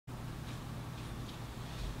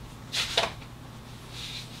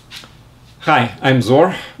Hi, I'm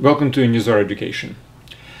Zor. Welcome to Unizor Education.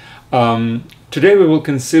 Today we will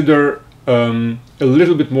consider a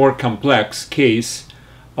little bit more complex case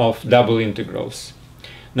of double integrals.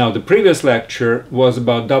 Now, the previous lecture was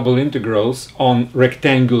about double integrals on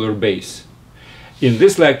rectangular base. In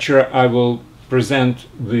this lecture, I will present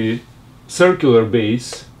the circular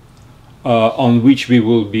base on which we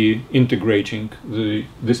will be integrating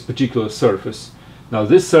this particular surface. Now,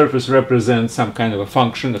 this surface represents some kind of a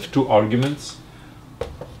function of two arguments,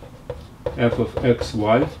 f of x,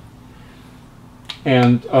 y,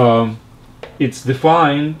 and it's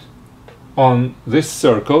defined on this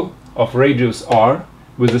circle of radius r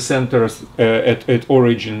with the center at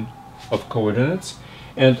origin of coordinates.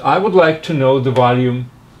 And I would like to know the volume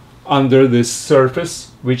under this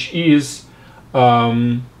surface, which is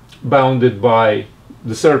bounded by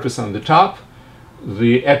the surface on the top,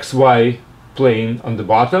 the xy plane on the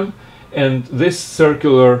bottom, and this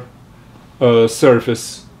circular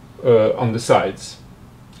surface on the sides.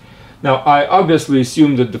 Now, I obviously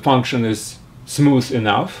assume that the function is smooth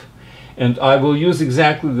enough, and I will use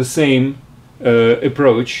exactly the same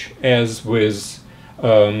approach as with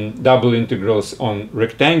double integrals on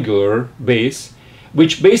rectangular base,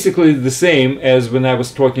 which basically is the same as when I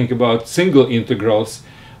was talking about single integrals,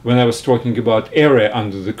 when I was talking about area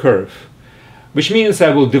under the curve. Which means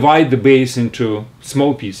I will divide the base into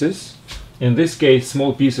small pieces. In this case,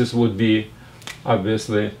 small pieces would be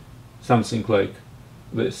obviously something like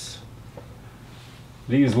this.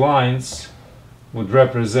 These lines would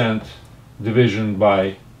represent division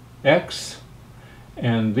by x,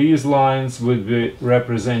 and these lines would be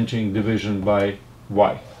representing division by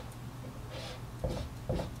y.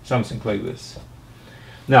 Something like this.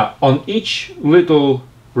 Now, on each little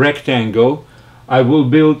rectangle, I will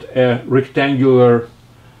build a rectangular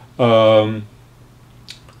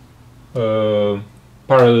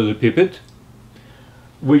parallelepiped,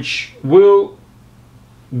 which will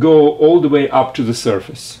go all the way up to the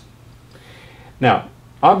surface. Now,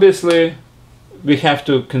 obviously, we have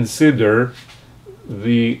to consider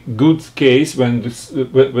the good case when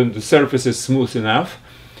the surface is smooth enough,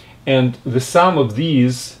 and the sum of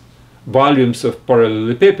these volumes of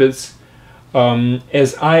parallelepipeds,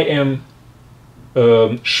 as I am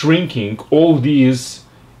shrinking all these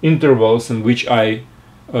intervals in which I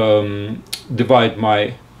divide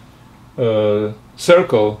my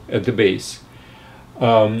circle at the base.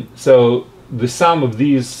 So the sum of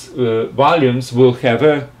these volumes will have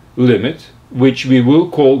a limit, which we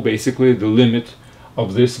will call basically the limit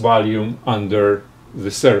of this volume under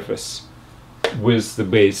the surface with the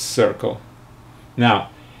base circle. Now,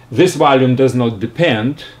 this volume does not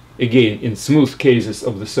depend, again, in smooth cases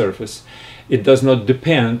of the surface, it does not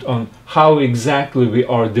depend on how exactly we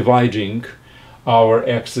are dividing our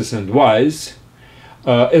x's and y's,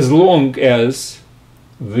 as long as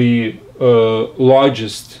the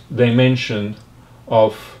largest dimension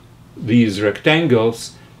of these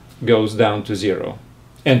rectangles goes down to 0.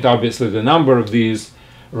 And obviously the number of these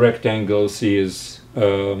rectangles is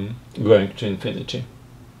going to infinity.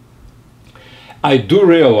 I do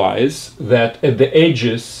realize that at the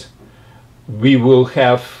edges we will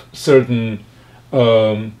have certain,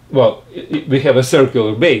 we have a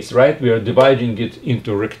circular base, right? We are dividing it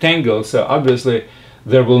into rectangles, so obviously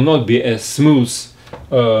there will not be a smooth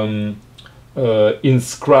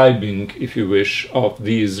inscribing, if you wish, of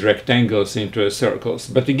these rectangles into circles.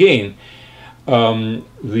 But again,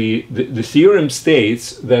 the theorem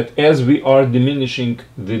states that as we are diminishing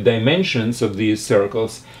the dimensions of these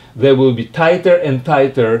circles, they will be tighter and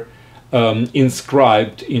tighter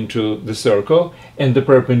inscribed into the circle, and the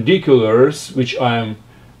perpendiculars which I am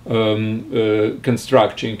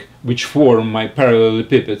constructing, which form my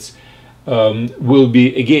parallelepipeds, will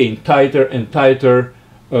be again tighter and tighter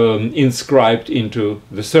inscribed into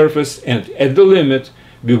the surface, and at the limit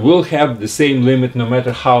we will have the same limit no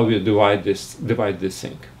matter how we divide this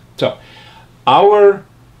thing. So our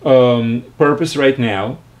purpose right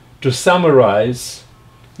now to summarize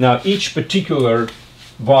now each particular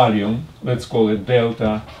volume, let's call it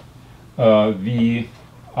delta Vij.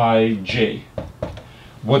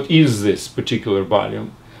 What is this particular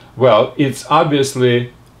volume? Well, it's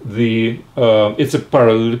obviously it's a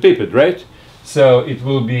parallelepiped, right? So it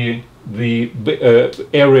will be the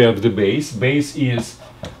area of the base. Base is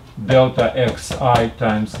delta xi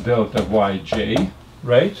times delta yj,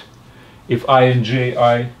 right? If I and ji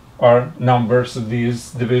are numbers of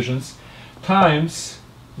these divisions, times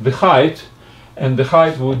the height, and the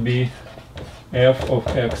height would be f of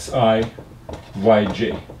xi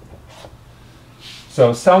yj.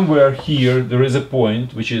 So somewhere here there is a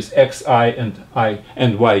point which is xi and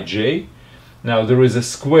yj. Now there is a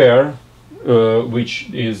square which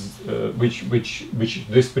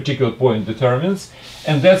this particular point determines,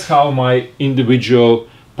 and that's how my individual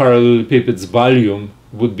parallelepiped's volume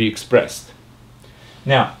would be expressed.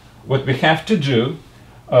 Now, what we have to do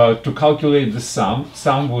to calculate the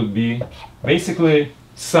sum would be basically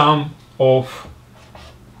sum of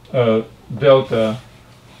delta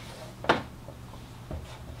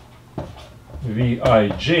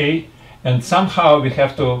Vij, and somehow we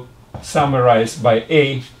have to summarize by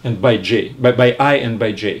A and by J, by I and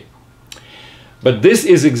by J. But this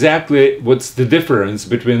is exactly what's the difference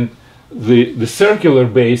between the circular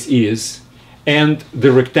base is and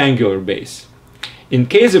the rectangular base. In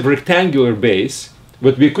case of rectangular base,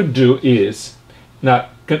 what we could do is, now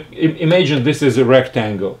imagine this is a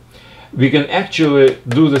rectangle. We can actually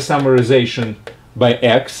do the summarization by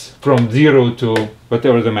x from 0 to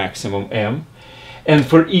whatever the maximum m, and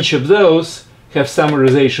for each of those have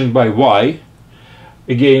summarization by y,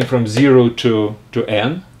 again from 0 to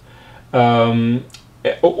n,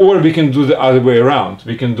 or we can do the other way around.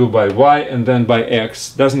 We can do by y and then by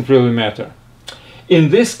x, doesn't really matter. In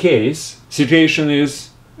this case, situation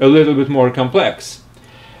is a little bit more complex.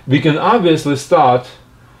 We can obviously start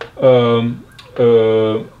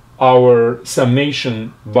our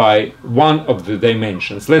summation by one of the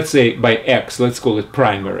dimensions, let's say by x, let's call it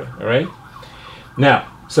primary, all right? Now,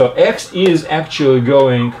 so x is actually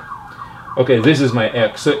going, okay, this is my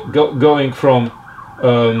x, so going from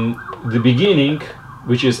the beginning,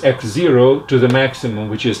 which is x0, to the maximum,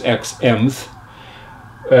 which is xmth,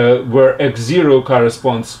 where x0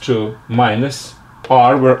 corresponds to minus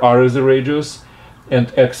r, where r is the radius, and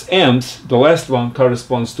xmth, the last one,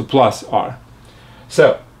 corresponds to plus r.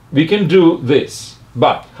 So we can do this,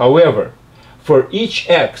 but however, for each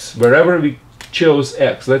x, wherever we chose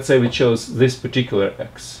x, let's say we chose this particular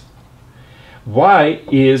x, y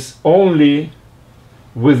is only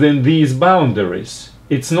within these boundaries.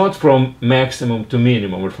 It's not from maximum to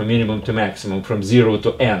minimum, or from minimum to maximum, from 0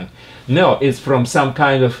 to n. No, it's from some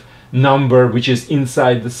kind of number which is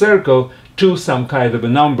inside the circle to some kind of a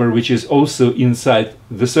number which is also inside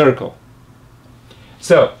the circle.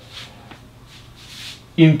 So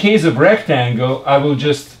in case of rectangle, I will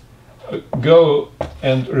just go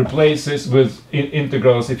and replace this with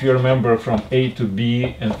integrals, if you remember, from a to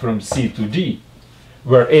b and from c to d,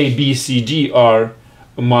 where a, b, c, d are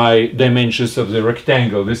my dimensions of the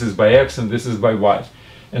rectangle. This is by x and this is by y.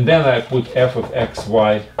 And then I put f of x,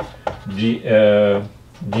 y, dx,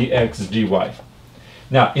 dy.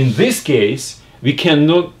 Now, in this case, we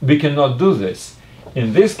cannot do this.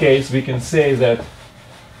 In this case, we can say that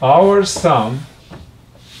our sum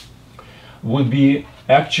would be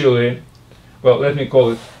actually, well, let me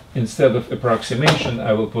call it, instead of approximation,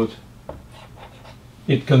 I will put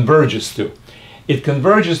it converges to. It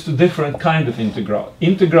converges to different kind of integral.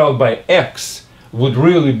 Integral by x would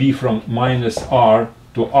really be from minus r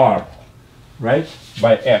to r, right?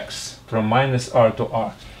 By x, from minus r to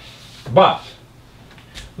r. But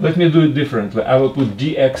let me do it differently. I will put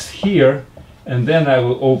dx here, and then I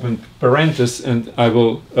will open parenthesis, and I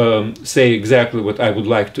will say exactly what I would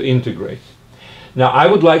like to integrate. Now, I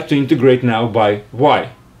would like to integrate now by y,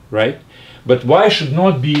 right? But y should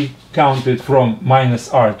not be counted from minus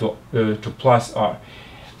r to plus r.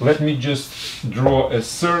 Let me just draw a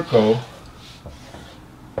circle.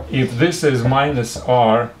 If this is minus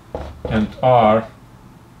r and r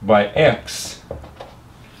by x,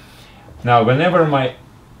 now whenever my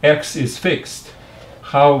x is fixed,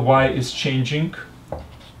 how y is changing?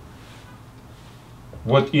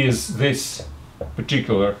 What is this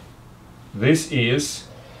particular? This is,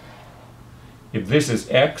 if this is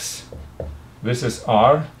x, this is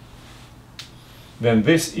r, then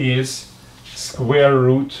this is square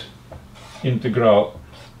root integral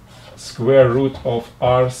square root of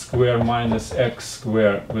r square minus x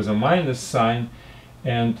square with a minus sign,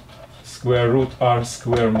 and square root r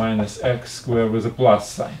square minus x square with a plus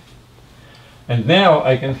sign. And now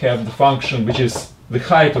I can have the function which is the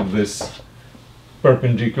height of this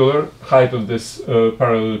perpendicular, height of this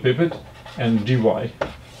parallelepiped, and dy.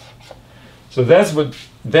 So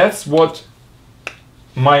that's what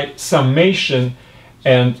my summation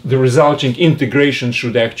and the resulting integration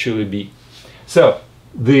should actually be. So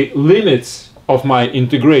the limits of my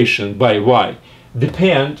integration by y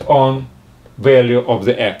depend on value of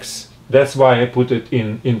the x. That's why I put it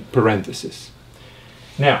in parentheses.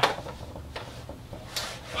 Now,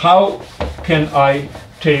 how can I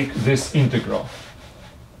take this integral?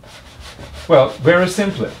 Well, very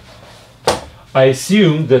simply. I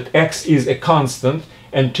assume that x is a constant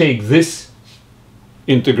and take this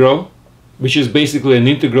integral, which is basically an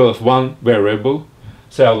integral of one variable.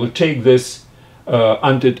 So I will take this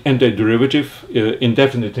antiderivative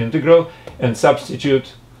indefinite integral and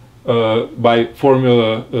substitute by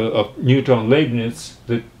formula of Newton-Leibniz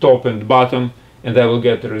the top and bottom, and I will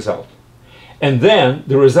get the result. And then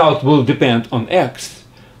the result will depend on x.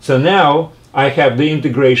 So now I have the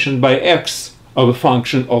integration by x of a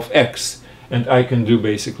function of x, and I can do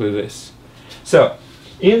basically this. So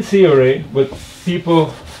in theory, what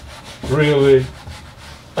people really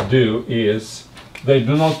do is they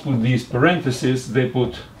do not put these parentheses, they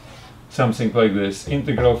put something like this: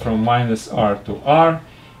 integral from minus r to r,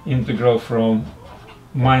 integral from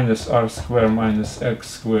minus r square minus x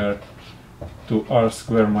square to r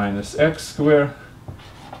square minus x square,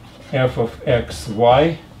 f of x,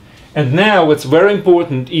 y. And now what's very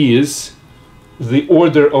important is the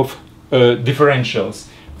order of differentials.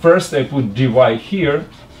 First I put dy here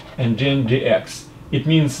and then dx. It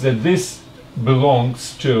means that this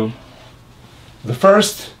belongs to the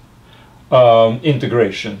first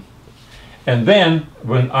integration. And then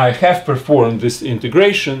when I have performed this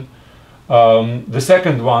integration, the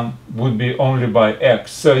second one would be only by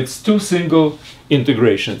x. So it's two single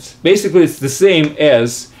integrations. Basically it's the same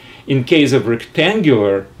as in case of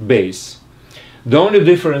rectangular base. The only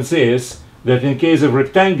difference is that in case of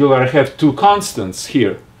rectangular I have two constants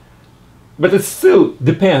here. But it still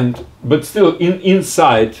depend, but still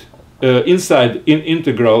inside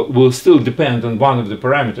integral will still depend on one of the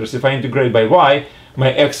parameters. If I integrate by y,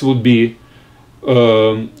 my x would be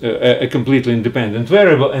a completely independent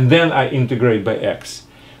variable, and then I integrate by x.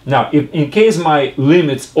 Now, if in case my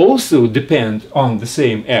limits also depend on the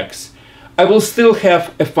same x, I will still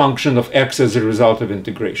have a function of x as a result of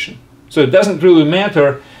integration. So it doesn't really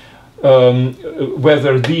matter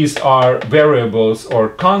whether these are variables or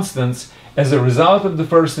constants. As a result of the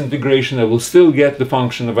first integration, I will still get the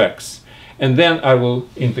function of x, and then I will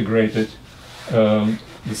integrate it the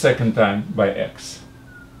second time by x.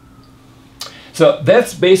 So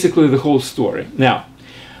that's basically the whole story. Now,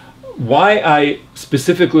 why I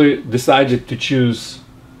specifically decided to choose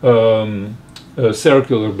a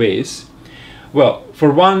circular base? Well, for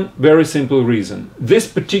one very simple reason. This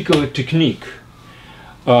particular technique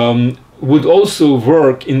would also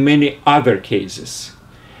work in many other cases.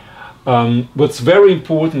 What's very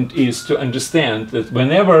important is to understand that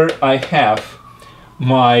whenever I have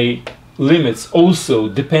my limits also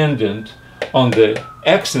dependent on the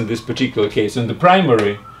x in this particular case, on the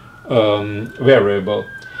primary variable,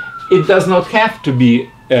 it does not have to be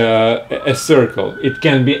a circle. It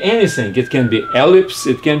can be anything. It can be ellipse.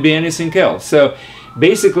 It can be anything else. So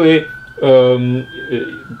basically,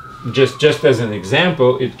 just as an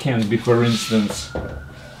example, it can be, for instance,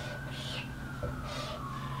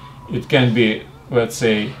 it can be, let's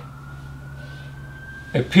say,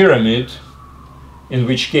 a pyramid, in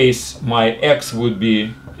which case my x would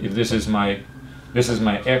be, if this is my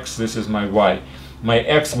x, this is my y. My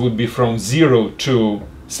x would be from 0 to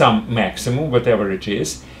some maximum, whatever it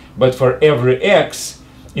is. But for every x,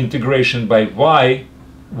 integration by y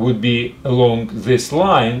would be along this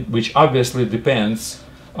line, which obviously depends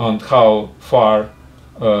on how far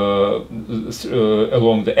along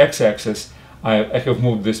the x-axis I have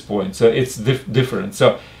moved this point. So it's different.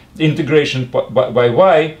 So the integration by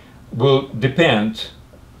y will depend.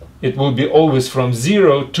 It will be always from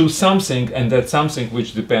 0 to something, and that something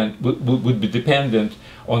which would be dependent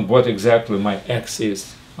on what exactly my x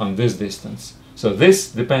is on this distance. So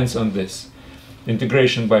this depends on this.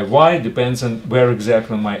 Integration by y depends on where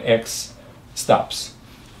exactly my x stops.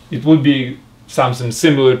 It would be something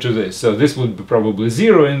similar to this. So this would be probably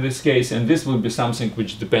 0 in this case, and this would be something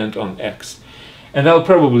which depends on x. And I'll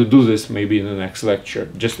probably do this maybe in the next lecture,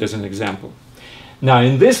 just as an example. Now,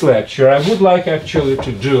 in this lecture, I would like actually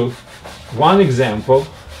to do one example,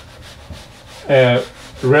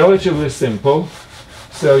 relatively simple,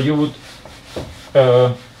 so you would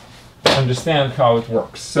understand how it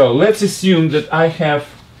works. So let's assume that I have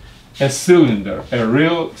a cylinder, a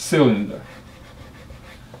real cylinder.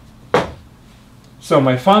 So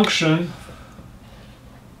my function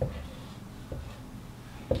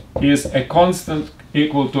is a constant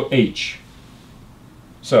equal to h.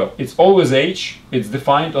 So it's always h. It's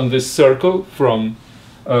defined on this circle from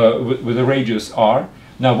with a radius r.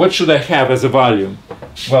 Now, what should I have as a volume?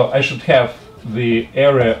 Well, I should have the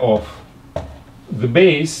area of the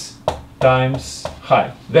base times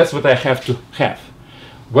height. That's what I have to have.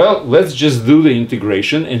 Well, let's just do the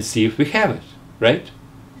integration and see if we have it, right?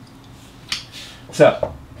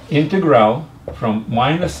 So, integral from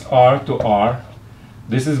minus r to r,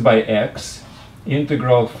 this is by x.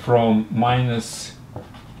 Integral from minus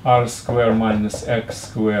r square minus x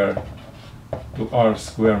square to r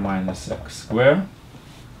square minus x square.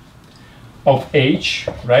 of h,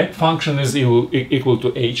 right? Function is equal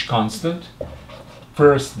to h constant.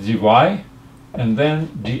 First dy and then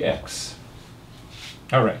dx.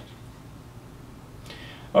 All right.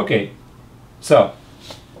 Okay, so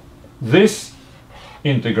this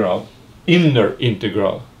integral, inner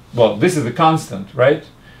integral, well, this is the constant, right?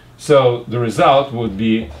 So the result would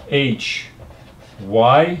be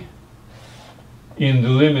hy in the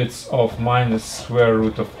limits of minus square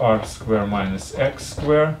root of r square minus x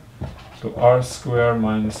square to r square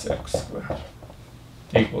minus x square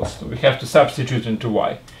equals to, we have to substitute into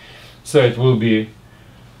y. So it will be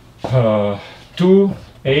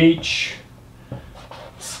 2h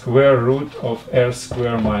square root of r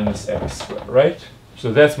square minus x square, right?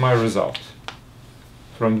 So that's my result.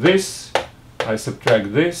 From this, I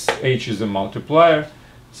subtract this, h is a multiplier,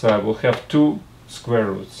 so I will have 2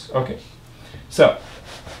 square roots. Okay, so,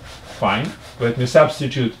 fine. Let me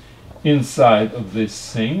substitute inside of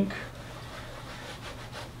this thing.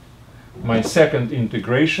 My second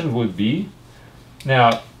integration would be,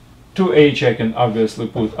 now 2h I can obviously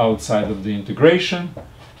put outside of the integration,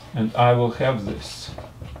 and I will have this.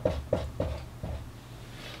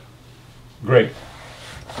 Great.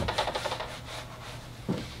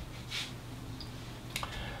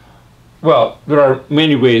 Well, there are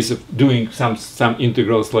many ways of doing some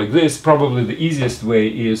integrals like this. Probably the easiest way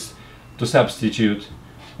is to substitute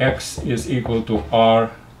x is equal to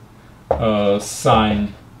r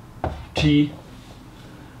sine t.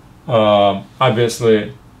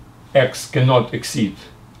 Obviously, x cannot exceed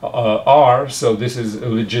r, so this is a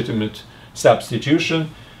legitimate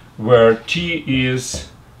substitution, where t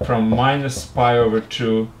is from minus pi over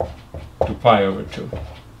 2 to pi over 2.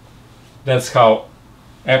 That's how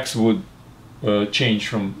x would change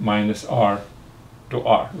from minus r to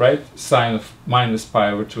r, right? Sine of minus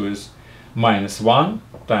pi over 2 is minus 1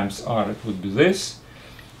 times r, it would be this.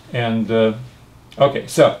 And okay,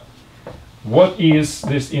 so what is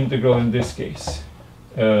this integral in this case?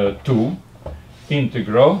 2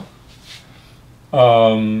 integral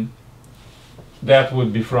that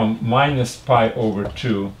would be from minus pi over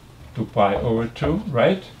 2 to pi over 2,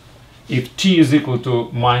 right? If t is equal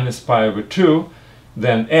to minus pi over 2,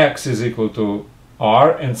 then x is equal to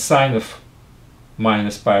r, and sine of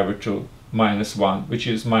minus pi over 2 minus 1, which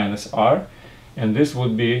is minus r, and this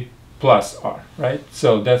would be plus r, right?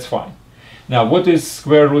 So that's fine. Now, what is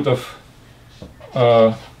square root of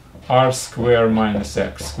r square minus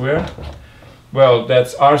x square? Well,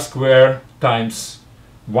 that's r square times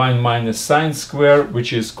 1 minus sine square,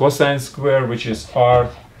 which is cosine square, which is r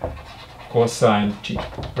cosine t,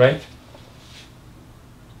 right?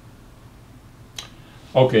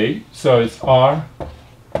 Okay, so it's r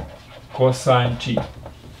cosine t.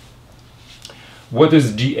 What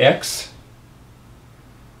is dx?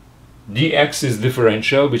 Dx is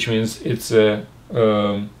differential, which means it's a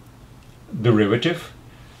derivative.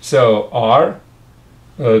 So r,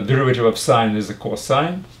 derivative of sine is a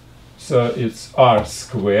cosine. So it's r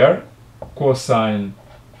square cosine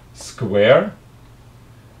square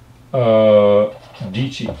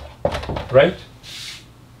dt, right?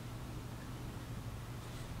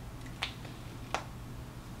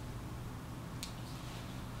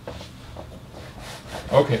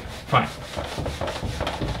 Okay, fine.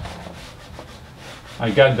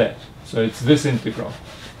 I got that. So it's this integral.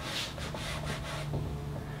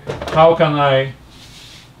 How can I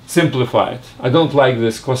simplify it? I don't like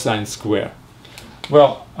this cosine square.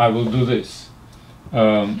 Well, I will do this.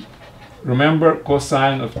 Remember,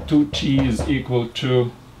 cosine of 2t is equal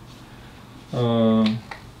to,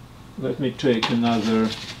 let me take another,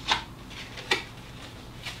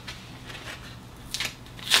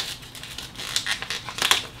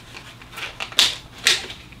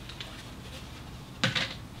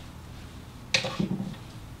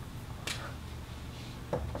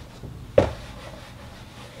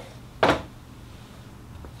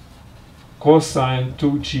 cosine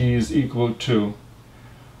 2t is equal to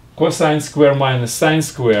cosine square minus sine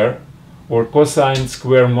square, or cosine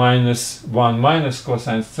square minus 1 minus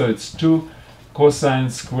cosine, so it's 2 cosine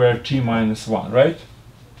square t minus 1, right?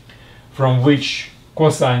 From which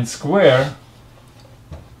cosine square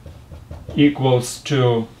equals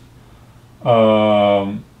to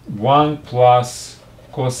 1 plus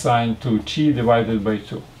cosine 2t divided by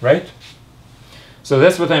 2, right? So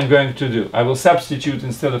that's what I'm going to do. I will substitute,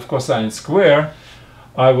 instead of cosine square,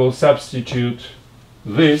 I will substitute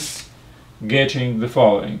this, getting the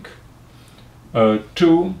following.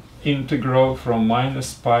 2 integral from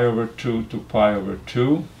minus pi over 2 to pi over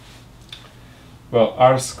 2. Well,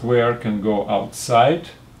 r square can go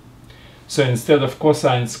outside. So instead of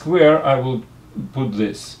cosine square, I will put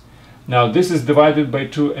this. Now this is divided by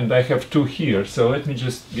 2 and I have 2 here, so let me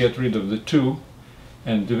just get rid of the 2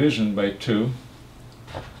 and division by 2,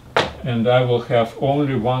 and I will have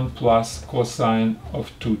only 1 plus cosine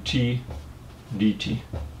of 2t dt.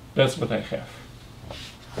 That's what I have.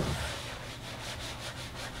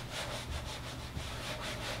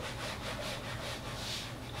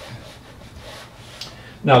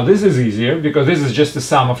 Now this is easier because this is just the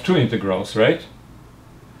sum of 2 integrals, right?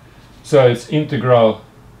 So it's integral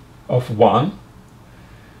of 1,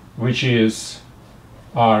 which is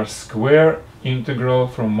r square integral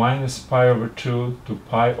from minus pi over 2 to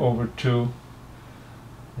pi over 2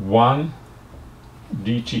 1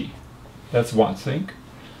 dt. That's one thing.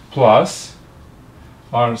 Plus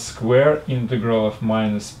r square integral of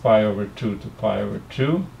minus pi over 2 to pi over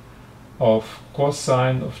 2 of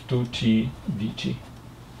cosine of 2t dt.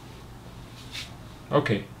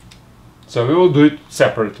 Okay, so we will do it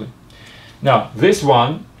separately. Now this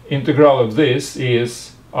one, integral of this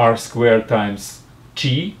is r squared times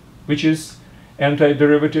t, which is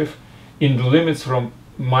antiderivative, in the limits from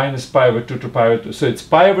minus pi over 2 to pi over 2. So it's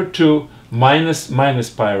pi over 2 minus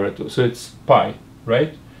pi over 2. So it's pi,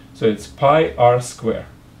 right? So it's pi r squared.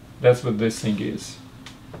 That's what this thing is.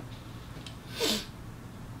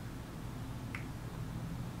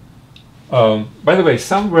 By the way,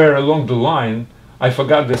 somewhere along the line, I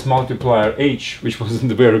forgot this multiplier h, which was in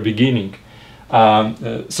the very beginning.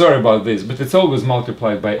 Sorry about this, but it's always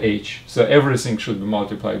multiplied by h. So everything should be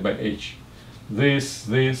multiplied by h. This,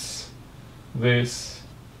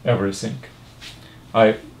 everything.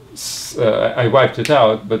 I wiped it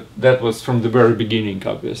out, but that was from the very beginning,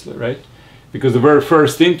 obviously, right? Because the very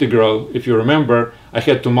first integral, if you remember, I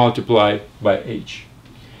had to multiply by h.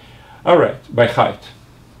 All right, by height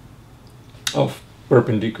of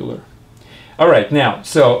perpendicular. All right, now,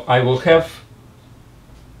 so I will have,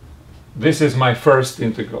 this is my first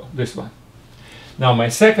integral, this one. Now my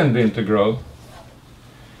second integral,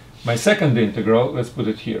 let's put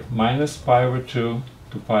it here, minus pi over 2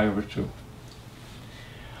 to pi over 2.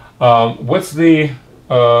 What's the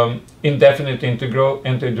indefinite integral,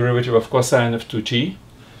 antiderivative of cosine of 2t?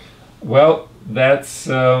 Well, that's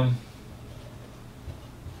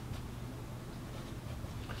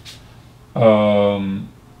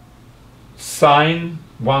sine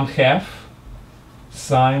 1/2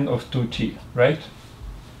 sine of 2t, right?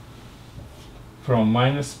 From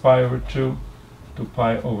minus pi over 2 to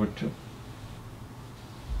pi over 2.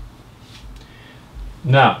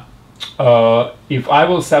 Now, if I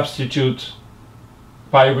will substitute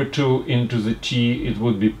pi over 2 into the t, it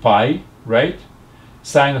would be pi, right?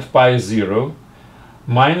 Sine of pi is 0.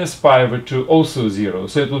 Minus pi over 2 also 0.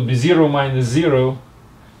 So it would be 0 minus 0,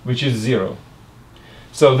 which is 0.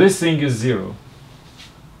 So this thing is 0.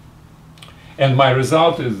 And my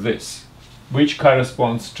result is this, which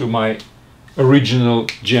corresponds to my original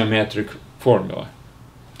geometric formula.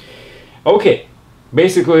 Okay,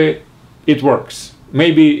 basically it works.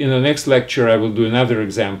 Maybe in the next lecture I will do another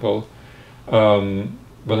example,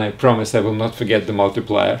 when I promise I will not forget the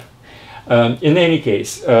multiplier. In any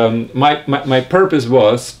case, my purpose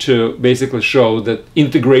was to basically show that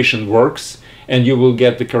integration works and you will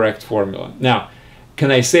get the correct formula. Now,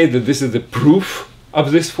 can I say that this is the proof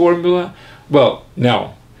of this formula? Well,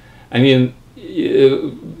 no. I mean,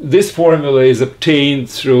 this formula is obtained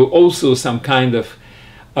through also some kind of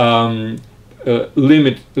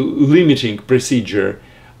limiting procedure.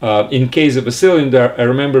 In case of a cylinder, I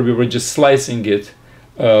remember we were just slicing it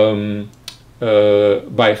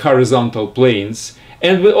by horizontal planes,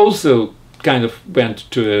 and we also kind of went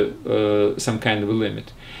to some kind of a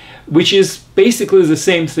limit, which is basically the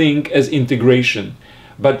same thing as integration.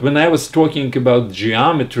 But when I was talking about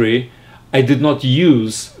geometry, I did not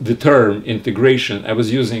use the term integration. I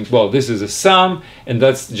was using, well, this is a sum, and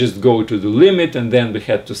let's just go to the limit, and then we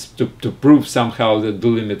had to prove somehow that the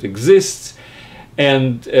limit exists.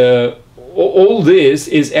 And all this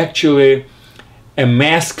is actually a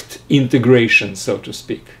masked integration, so to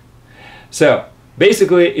speak. So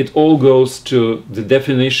basically it all goes to the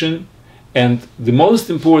definition, and the most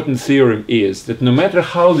important theorem is that no matter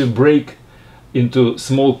how we break into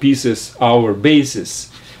small pieces our basis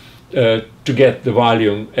to get the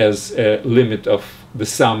volume as a limit of the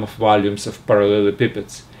sum of volumes of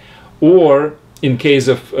parallelepipeds, or in case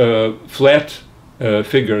of flat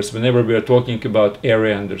figures, whenever we are talking about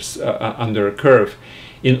area under a curve,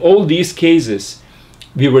 in all these cases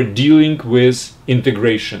we were dealing with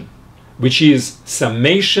integration, which is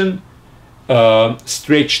summation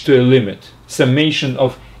stretched to a limit, summation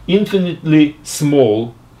of infinitely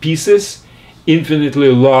small pieces infinitely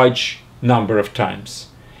large number of times.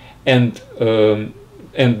 And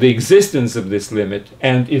and the existence of this limit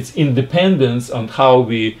and its independence on how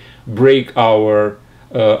we break our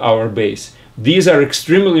base. These are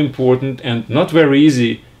extremely important and not very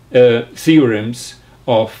easy theorems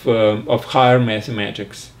of higher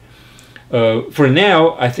mathematics. For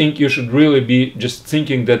now, I think you should really be just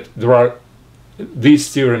thinking that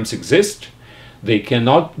these theorems exist. They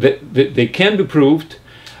they can be proved,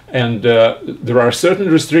 and there are certain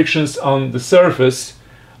restrictions on the surface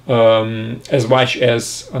as much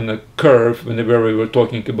as on a curve. Whenever we were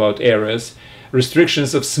talking about areas,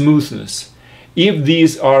 restrictions of smoothness. If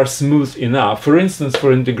these are smooth enough, for instance,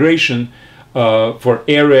 for integration for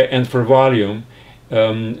area and for volume,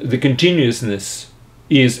 the continuousness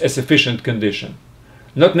is a sufficient condition.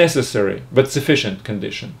 Not necessary, but sufficient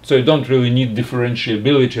condition. So you don't really need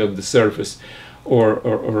differentiability of the surface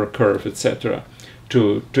or a curve, etc.,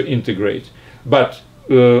 to integrate. But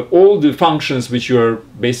all the functions which you are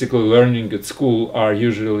basically learning at school are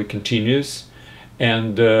usually continuous,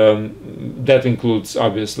 and that includes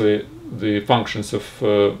obviously the functions of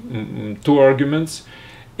two arguments.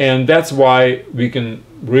 And that's why we can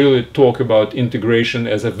really talk about integration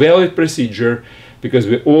as a valid procedure, because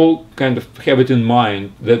we all kind of have it in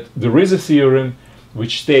mind that there is a theorem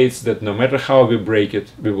which states that no matter how we break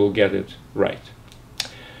it, we will get it right.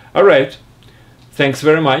 All right, thanks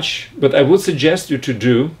very much. But I would suggest you to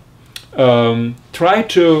do, try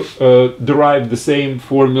to derive the same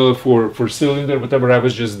formula for cylinder, whatever I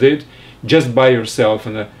just did, just by yourself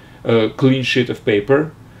on a clean sheet of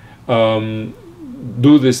paper.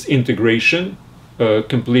 Do this integration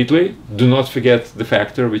completely. Do not forget the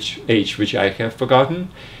factor h, which I have forgotten,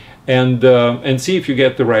 and see if you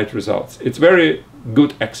get the right results. It's very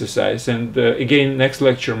good exercise, and again, next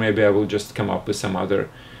lecture maybe I will just come up with some other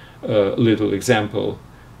little example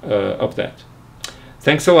of that.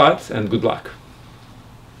 Thanks a lot and good luck.